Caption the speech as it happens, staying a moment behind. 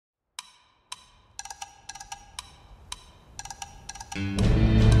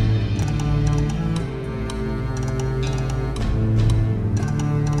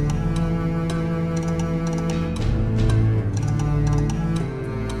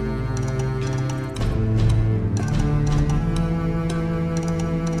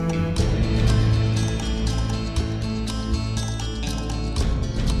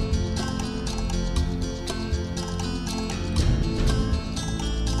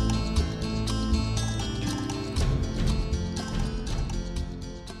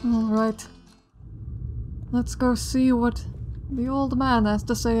Alright. Let's go see what the old man has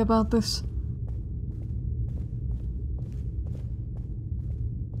to say about this.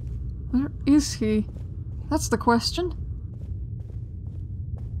 Where is he? That's the question.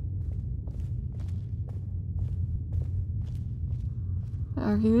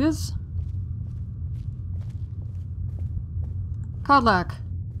 There he is. Kodlak,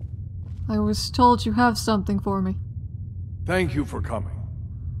 I was told you have something for me. Thank you for coming.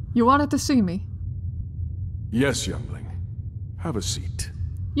 You wanted to see me? Yes, youngling. Have a seat.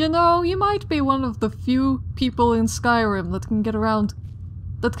 You know, you might be one of the few people in Skyrim that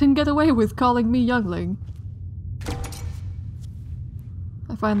can get away with calling me youngling.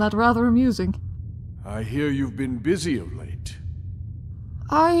 I find that rather amusing. I hear you've been busy of late.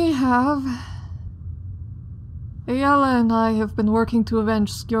 I have. Ayala and I have been working to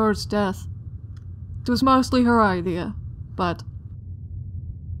avenge Skjor's death. It was mostly her idea, but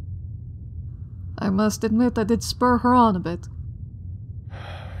I must admit I did spur her on a bit.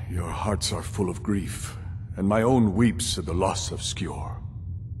 Your hearts are full of grief, and my own weeps at the loss of Skjor.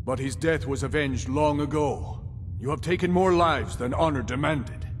 But his death was avenged long ago. You have taken more lives than honor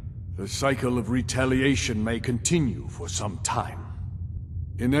demanded. The cycle of retaliation may continue for some time.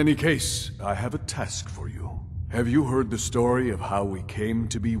 In any case, I have a task for you. Have you heard the story of how we came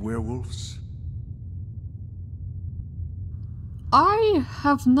to be werewolves? I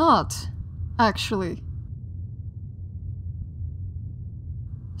have not, actually.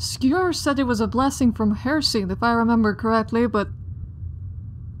 Skjor said it was a blessing from Hersin, if I remember correctly, but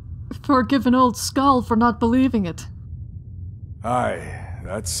forgive an old Skaal for not believing it. Aye,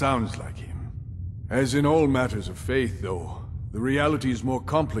 that sounds like him. As in all matters of faith, though, the reality is more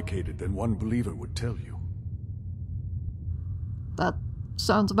complicated than one believer would tell you. That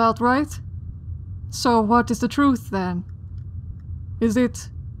sounds about right. So what is the truth, then? Is it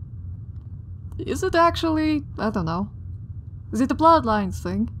actually, I don't know. Is it a bloodlines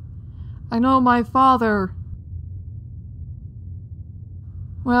thing? I know my father...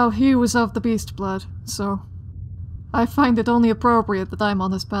 Well, he was of the beast blood, so I find it only appropriate that I'm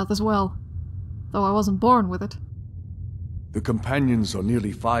on this path as well, though I wasn't born with it. The companions are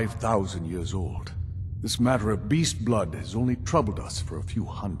nearly 5,000 years old. This matter of beast blood has only troubled us for a few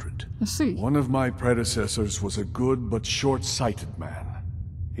hundred. I see. One of my predecessors was a good but short-sighted man.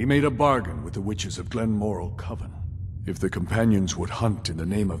 He made a bargain with the witches of Glenmoral Coven. If the companions would hunt in the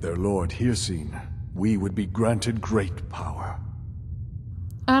name of their lord Hircine, we would be granted great power.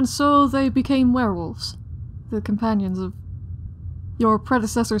 And so they became werewolves, the companions of your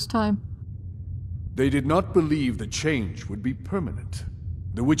predecessor's time. They did not believe the change would be permanent.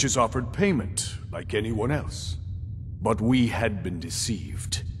 The witches offered payment, like anyone else. But we had been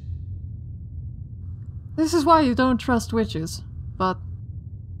deceived. This is why you don't trust witches, but...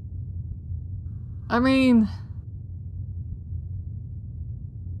 I mean...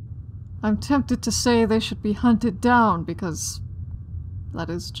 I'm tempted to say they should be hunted down, because... that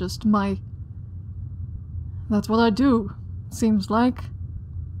is just my... that's what I do, seems like.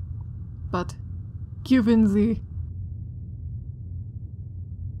 But, given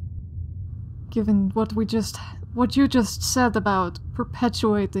what you just said about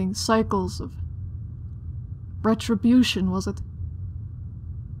perpetuating cycles of retribution, was it?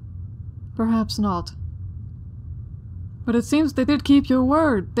 Perhaps not. But it seems they did keep their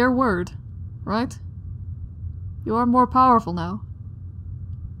word, right? You are more powerful now.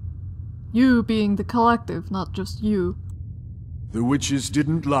 You being the collective, not just you. The witches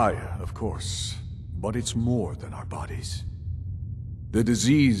didn't lie, of course, but it's more than our bodies. The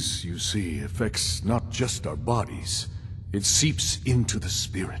disease, you see, affects not just our bodies. It seeps into the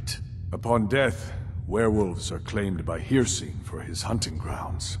spirit. Upon death, werewolves are claimed by Hircine for his hunting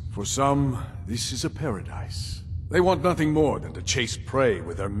grounds. For some, this is a paradise. They want nothing more than to chase prey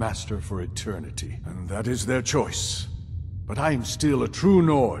with their master for eternity, and that is their choice. But I am still a true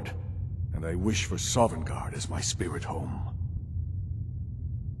Nord, and I wish for Sovngarde as my spirit home.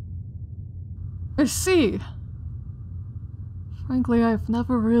 I see. Frankly, I've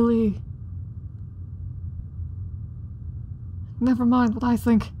never really... Never mind what I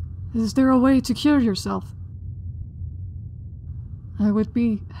think. Is there a way to cure yourself? I would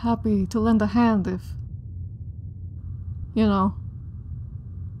be happy to lend a hand if... you know...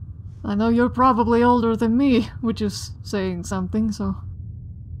 I know you're probably older than me, which is saying something, so...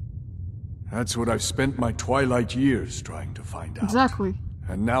 That's what I've spent my twilight years trying to find out. Exactly.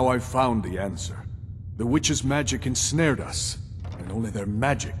 And now I've found the answer. The witches' magic ensnared us, and only their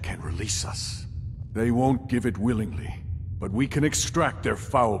magic can release us. They won't give it willingly, but we can extract their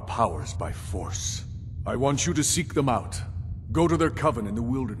foul powers by force. I want you to seek them out. Go to their coven in the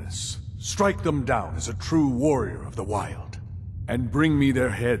wilderness. Strike them down as a true warrior of the wild. And bring me their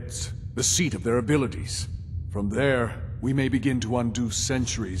heads, the seat of their abilities. From there, we may begin to undo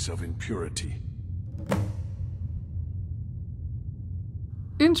centuries of impurity.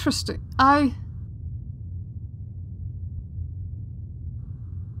 Interesting.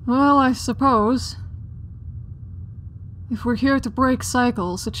 Well, I suppose. If we're here to break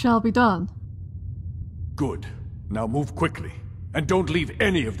cycles, it shall be done. Good. Now move quickly, and don't leave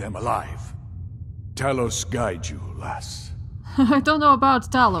any of them alive. Talos guide you, lass. I don't know about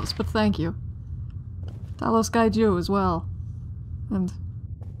Talos, but thank you. Talos guide you as well. And...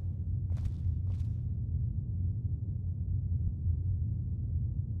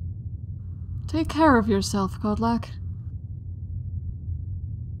 take care of yourself, Kodlak.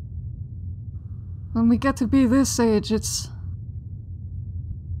 When we get to be this age, it's...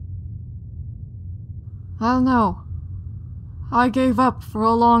 I don't know. I gave up for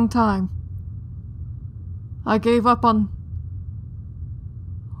a long time. I gave up on...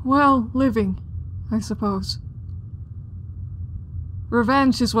 well, living, I suppose.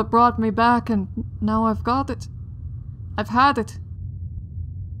 Revenge is what brought me back, and now I've got it. I've had it.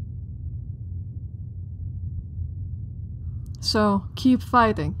 So, keep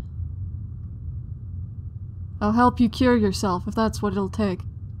fighting. I'll help you cure yourself if that's what it'll take.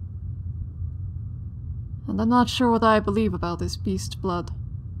 And I'm not sure what I believe about this beast blood,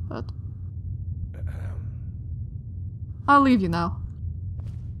 but... I'll leave you now.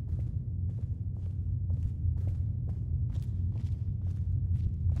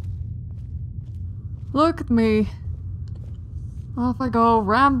 Look at me. Off I go,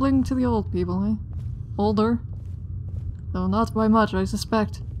 rambling to the old people, eh? Older. Though not by much, I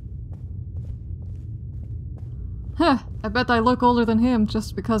suspect. Heh, I bet I look older than him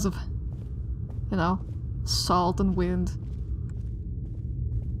just because of, you know, salt and wind.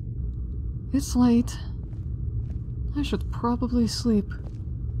 It's late. I should probably sleep.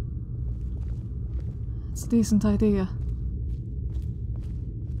 It's a decent idea.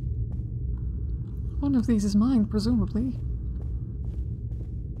 One of these is mine, presumably.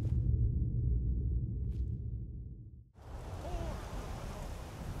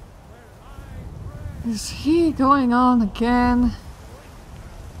 Is he going on again?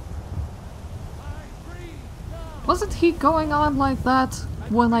 Wasn't he going on like that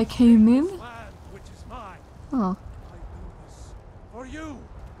when I came in? Oh.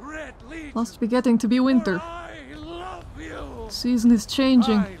 Must be getting to be winter. Season is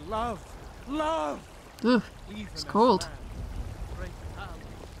changing. Ugh, it's cold.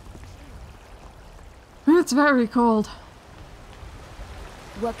 It's very cold.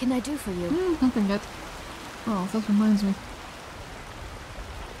 What can I do for you? Nothing yet. Oh, that reminds me.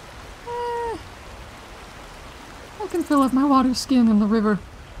 I can fill up my water skin in the river.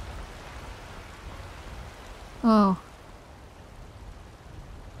 Oh.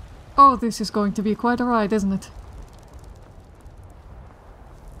 Oh, this is going to be quite a ride, isn't it?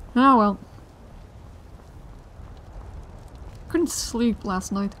 Ah, well. Couldn't sleep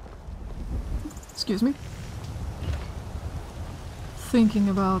last night. Excuse me. Thinking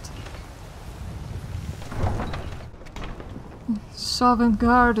about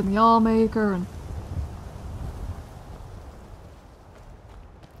Sovngarde and the Allmaker and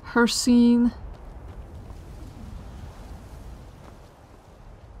her scene.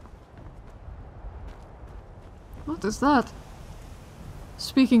 What is that?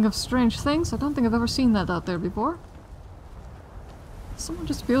 Speaking of strange things, I don't think I've ever seen that out there before. Someone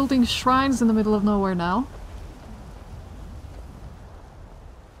just building shrines in the middle of nowhere now.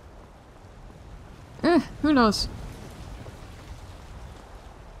 Who knows?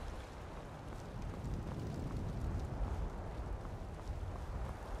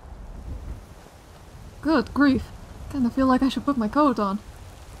 Good grief. Kinda feel like I should put my coat on.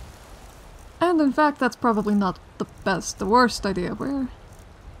 And in fact, that's probably not the worst idea.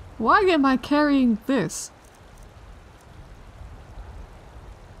 Why am I carrying this?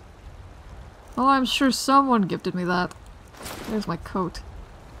 Oh, I'm sure someone gifted me that. There's my coat.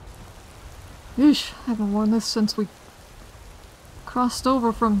 Eesh, I haven't worn this since we crossed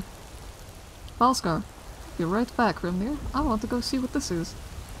over from Valskar. Be right back, Grimnir. I want to go see what this is.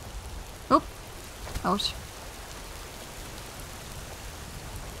 Oh! Ouch.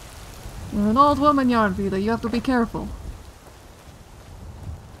 You're an old woman, Jarnvida. You have to be careful.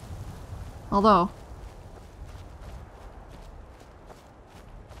 Although...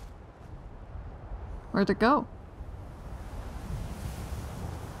 where'd it go?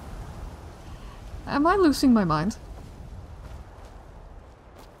 Am I losing my mind?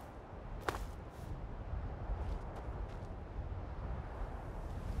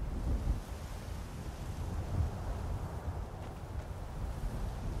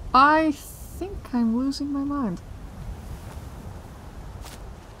 I think I'm losing my mind.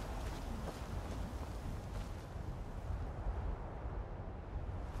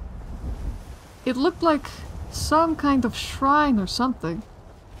 It looked like some kind of shrine or something.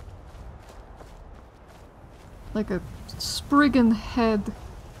 Like a spriggan head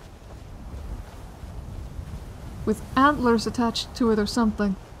with antlers attached to it or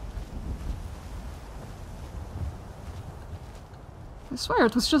something. I swear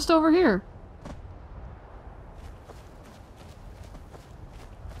it was just over here.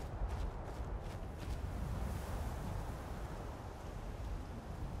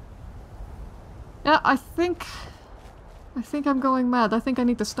 Yeah, I think I'm going mad. I think I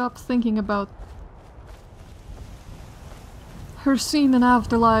need to stop thinking about her seen in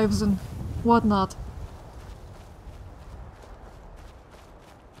afterlives and whatnot.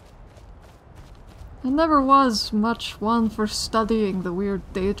 I never was much one for studying the weird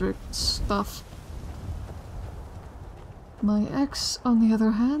Daedric stuff. My ex, on the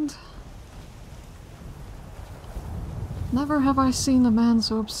other hand, never have I seen a man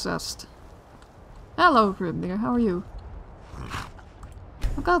so obsessed. Hello, Grimnir, how are you?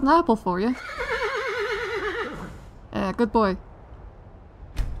 I've got an apple for you. Good boy.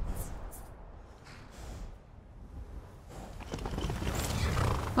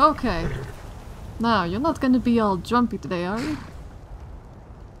 Okay. Now, you're not gonna be all jumpy today, are you?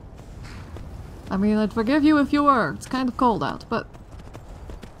 I mean, I'd forgive you if you were. It's kind of cold out, but...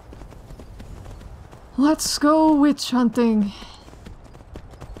 let's go witch hunting.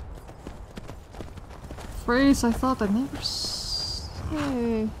 Phrase I thought I'd never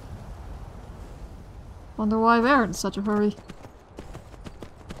say. Wonder why they're in such a hurry.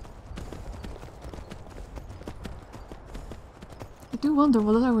 I do wonder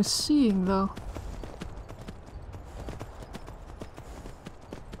what I was seeing, though.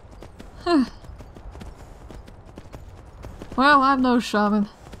 Well, I'm no shaman.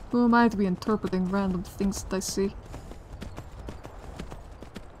 Who am I to be interpreting random things that I see?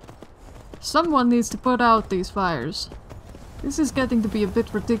 Someone needs to put out these fires. This is getting to be a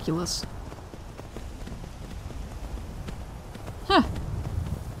bit ridiculous. Huh.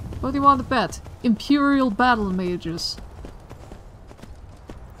 What do you want to bet? Imperial battle mages.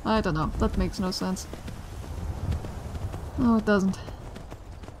 I don't know. That makes no sense. No, it doesn't.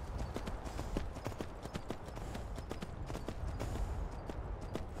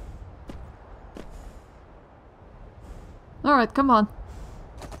 Alright, come on.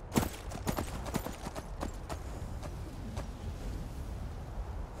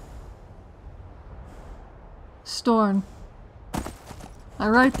 Storn. I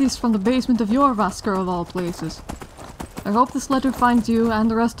write these from the basement of your Vaskar of all places. I hope this letter finds you and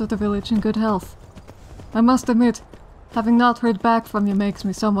the rest of the village in good health. I must admit, having not heard back from you makes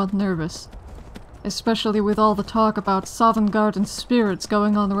me somewhat nervous. Especially with all the talk about Sovngarde and spirits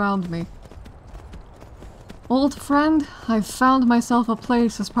going on around me. Old friend, I've found myself a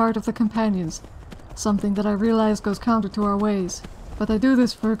place as part of the Companions. Something that I realize goes counter to our ways. But I do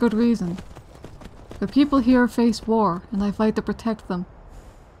this for a good reason. The people here face war, and I fight to protect them.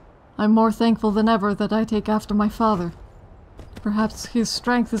 I'm more thankful than ever that I take after my father. Perhaps his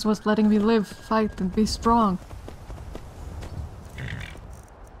strength is what's letting me live, fight, and be strong.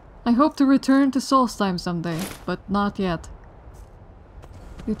 I hope to return to Solstheim someday, but not yet.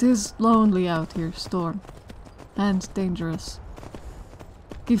 It is lonely out here, Storn. And dangerous.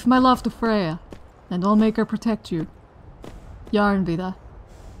 Give my love to Freya, and I'll make her protect you. Jarnvida.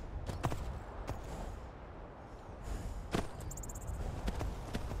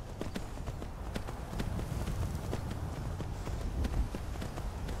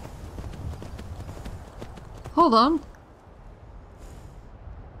 Hold on.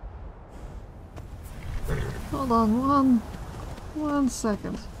 Hold on, one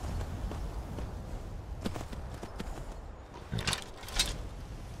second.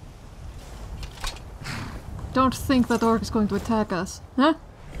 Don't think that orc is going to attack us, huh?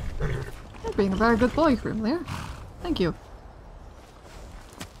 You're being a very good boy, Grimnir. Thank you.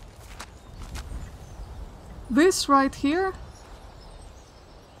 This right here?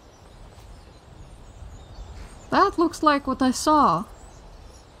 That looks like what I saw.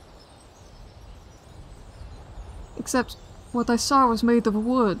 Except what I saw was made of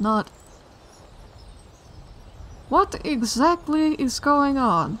wood, not... What exactly is going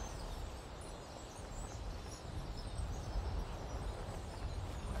on?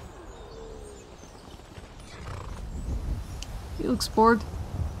 He looks bored.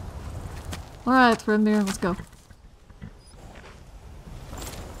 Alright, Grimnir, let's go.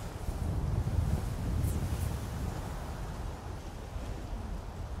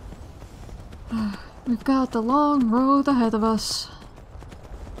 We've got the long road ahead of us.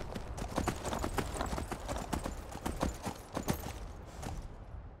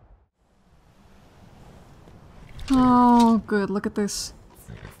 Oh, good. Look at this.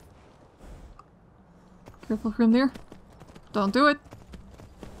 Careful from there. Don't do it.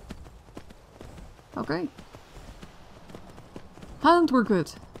 Okay. And we're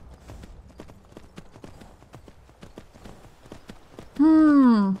good.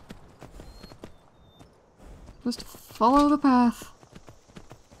 Just follow the path.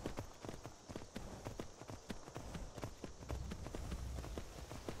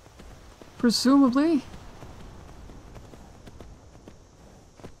 Presumably.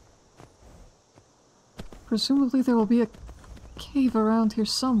 Presumably there will be a cave around here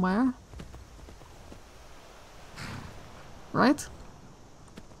somewhere. Right?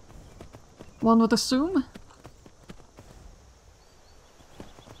 One would assume?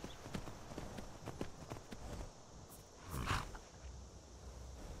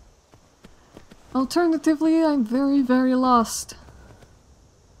 Alternatively, I'm very, very lost.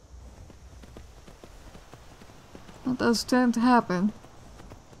 That does tend to happen.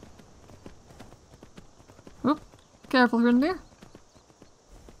 Oop, careful here and there.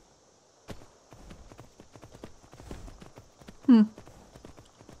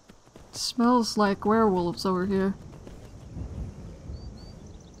 Smells like werewolves over here.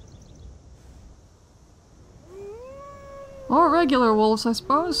 Or regular wolves, I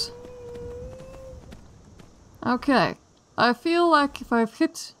suppose. Okay. I feel like if I've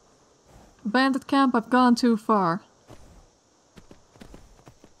hit a bandit camp, I've gone too far.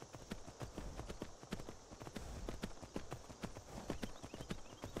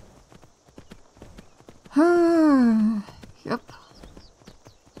 Yep.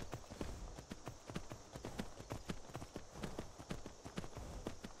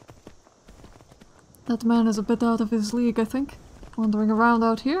 That man is a bit out of his league, I think. Wandering around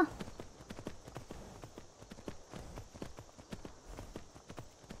out here.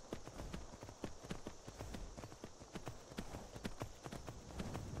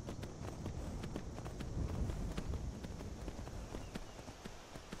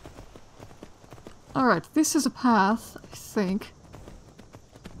 Alright, this is a path, I think.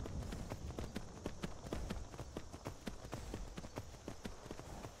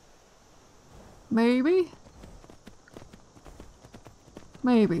 Maybe?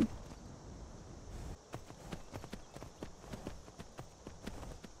 Maybe.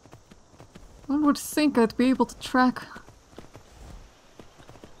 One would think I'd be able to track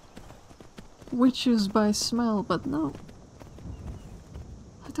witches by smell, but no.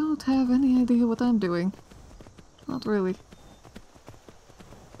 I don't have any idea what I'm doing. Not really.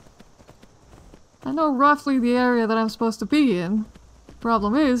 I know roughly the area that I'm supposed to be in. The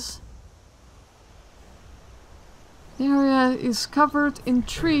problem is, the area is covered in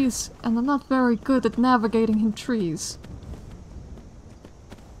trees, and I'm not very good at navigating in trees.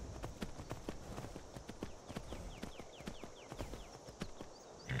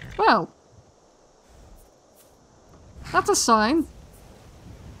 Well, that's a sign.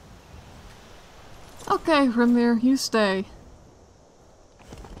 Okay, Rimnir, you stay.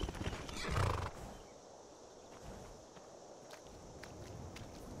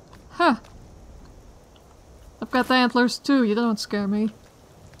 Huh. I've got the antlers too, you don't scare me.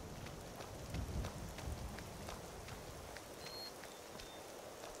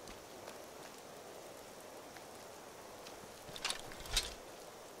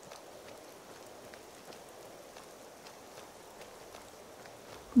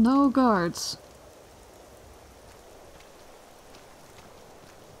 No guards.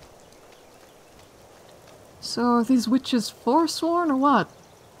 So are these witches forsworn or what?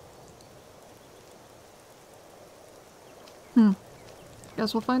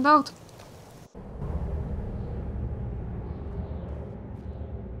 Guess we'll find out.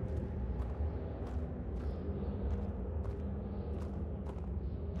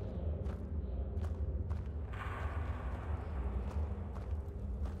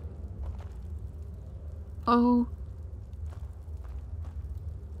 Oh.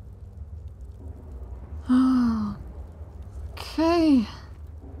 Okay.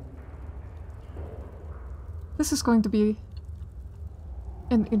 This is going to be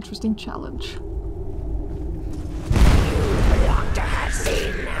an interesting challenge.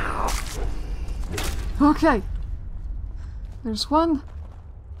 Okay. There's one.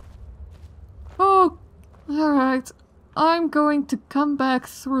 Oh, alright. I'm going to come back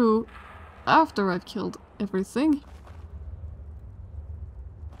through after I've killed everything.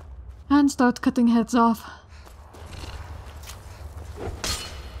 And start cutting heads off.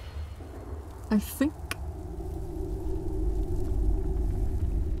 I think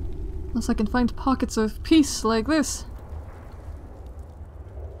Unless I can find pockets of peace like this.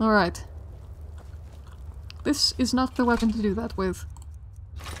 Alright. This is not the weapon to do that with.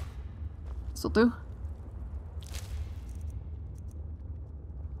 This'll do.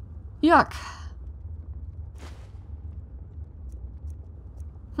 Yuck.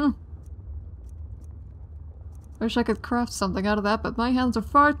 Wish I could craft something out of that, but my hands are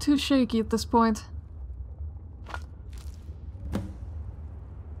far too shaky at this point.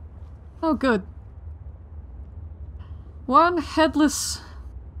 Oh, good. One headless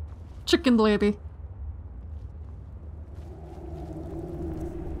chicken lady.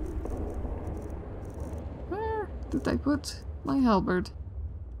 Where did I put my halberd?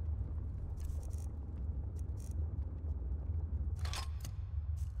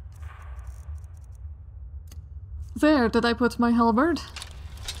 There, did I put my halberd?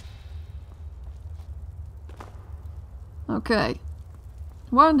 Okay.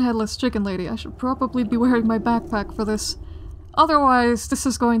 One headless chicken lady. I should probably be wearing my backpack for this. Otherwise, this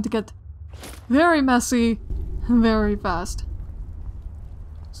is going to get very messy very fast.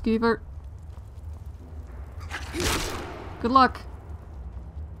 Skeever. Good luck.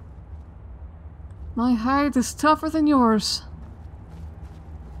 My hide is tougher than yours.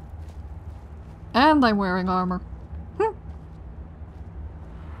 And I'm wearing armor.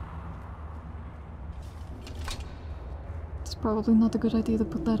 It's probably not a good idea to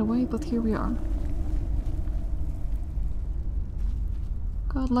put that away, but here we are.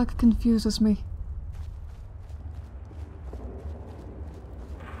 Godluck confuses me.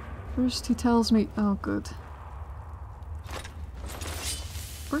 First he tells me... oh, good.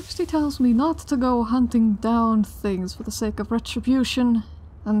 First he tells me not to go hunting down things for the sake of retribution,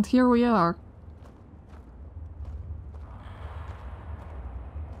 and here we are.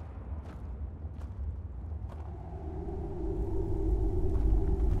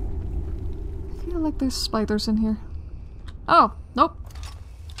 I feel like there's spiders in here. Oh, nope.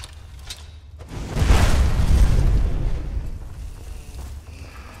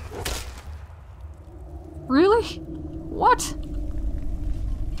 Really? What?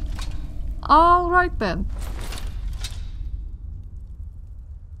 Alright then.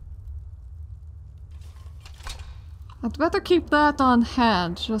 I'd better keep that on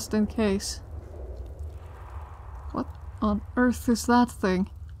hand, just in case. What on earth is that thing?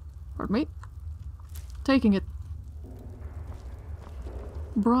 Pardon me? Taking it.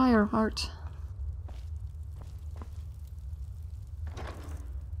 Briar heart.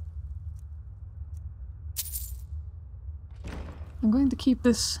 I'm going to keep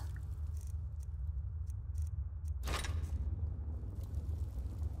this.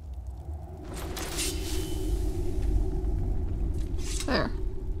 There.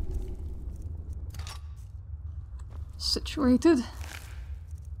 Situated.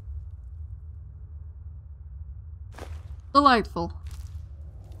 Delightful.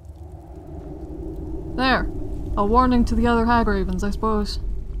 There. A warning to the other hag ravens, I suppose.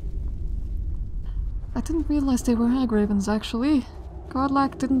 I didn't realize they were hag ravens, actually.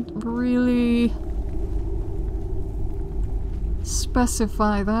 Godlack didn't really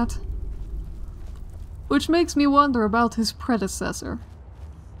specify that. Which makes me wonder about his predecessor,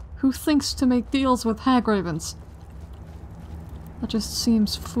 who thinks to make deals with hag ravens. That just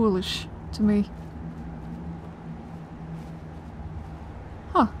seems foolish to me.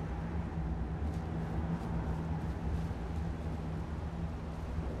 Huh.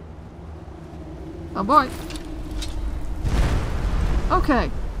 Oh boy.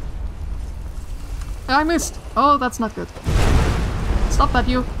 Okay. I missed. Oh, that's not good. Stop that,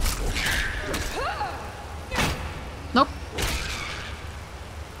 you. Nope.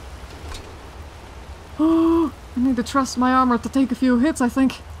 Oh, I need to trust my armor to take a few hits, I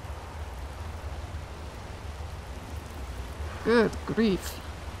think. Good grief.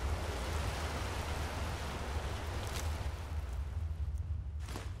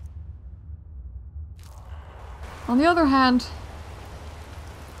 On the other hand,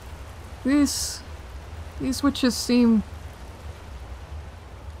 these witches seem...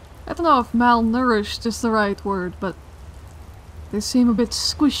 I don't know if malnourished is the right word, but they seem a bit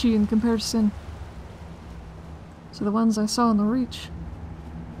squishy in comparison to the ones I saw in the Reach.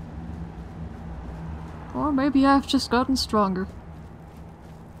 Or maybe I've just gotten stronger.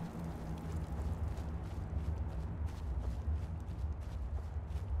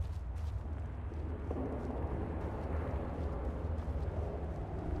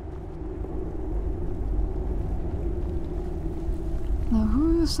 Now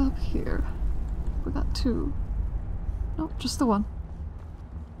who's up here? We got two. Nope, just the one.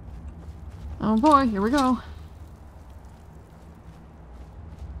 Oh boy, here we go.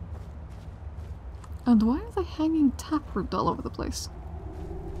 And why are they hanging taproot all over the place?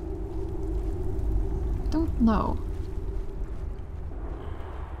 I don't know.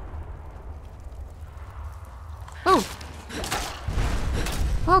 Oh!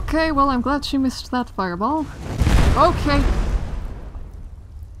 Okay, well, I'm glad she missed that fireball. Okay!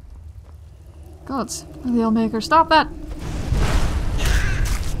 Gods, the L-Maker, stop that!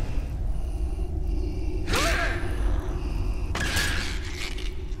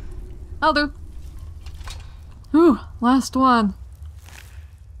 I'll do. Whew, last one.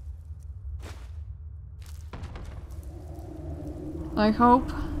 I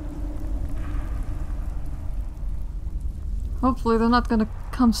hope. Hopefully they're not gonna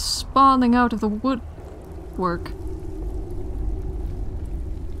come spawning out of the woodwork.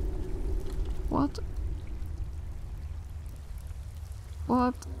 What?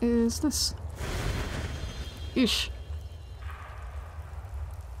 What is this? Ish.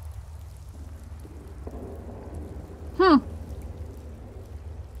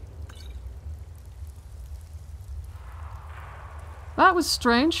 That was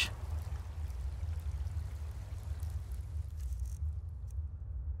strange.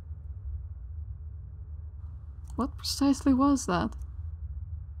 What precisely was that?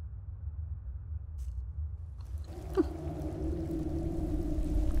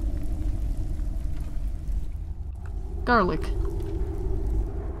 Garlic.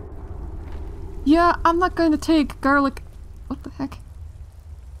 Yeah, I'm not going to take garlic. What the heck?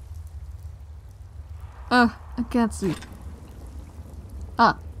 I can't see.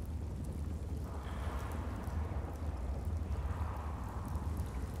 Ah.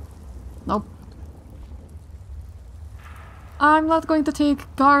 Nope. I'm not going to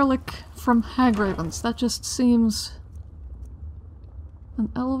take garlic from hag-ravens. That just seems...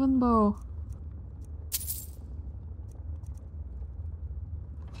 an elven bow.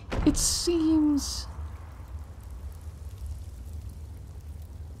 It seems...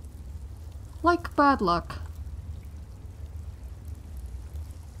 like bad luck.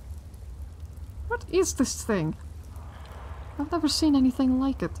 What is this thing? I've never seen anything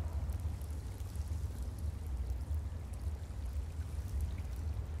like it.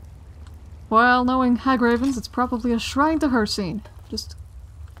 Well, knowing hag-ravens, it's probably a shrine to her scene. Just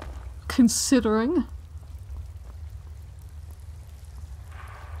considering.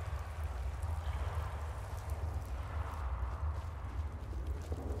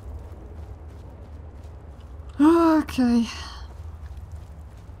 Okay.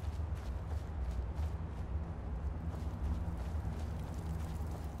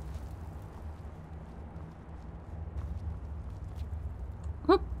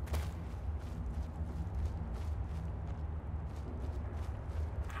 Whoop.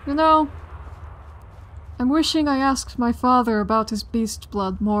 You know, I'm wishing I asked my father about his beast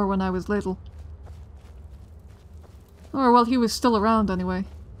blood more when I was little. Or, well, he was still around anyway.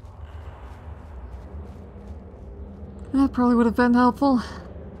 That probably would have been helpful.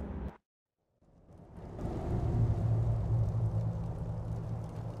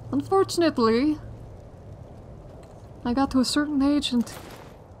 Unfortunately, I got to a certain age and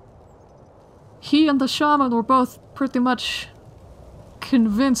he and the shaman were both pretty much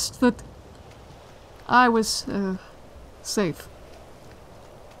convinced that I was, safe.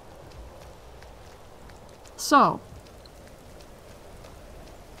 So,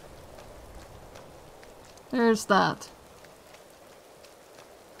 there's that.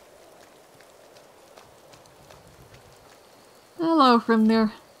 Hello,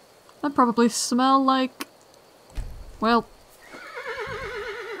 Hrimnir. I probably smell like... well...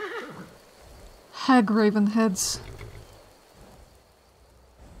 hag-raven heads.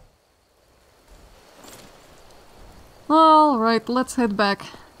 Alright, let's head back.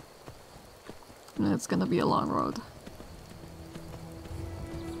 It's gonna be a long road.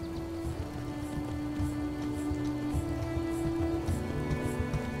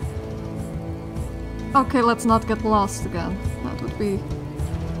 Okay, let's not get lost again. That would be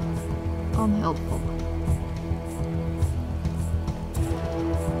unhelpful.